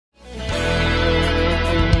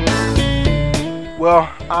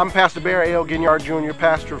Well, I'm Pastor Barry L. Ginyard Jr.,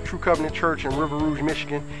 pastor of True Covenant Church in River Rouge,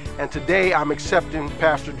 Michigan, and today I'm accepting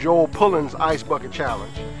Pastor Joel Pullen's Ice Bucket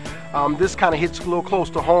Challenge. This kind of hits a little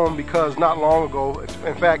close to home because not long ago,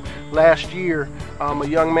 in fact, last year, a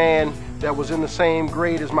young man that was in the same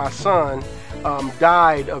grade as my son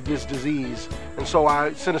died of this disease. And so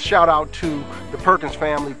I sent a shout out to the Perkins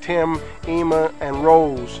family, Tim, Ema, and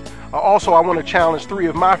Rose. Also, I want to challenge 3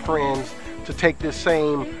 of my friends to take this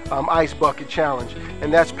same ice bucket challenge,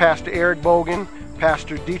 and that's Pastor Eric Bogan,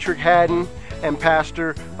 Pastor Deitrick Haddon, and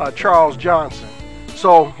Pastor Charles Johnson.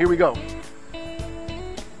 So here we go.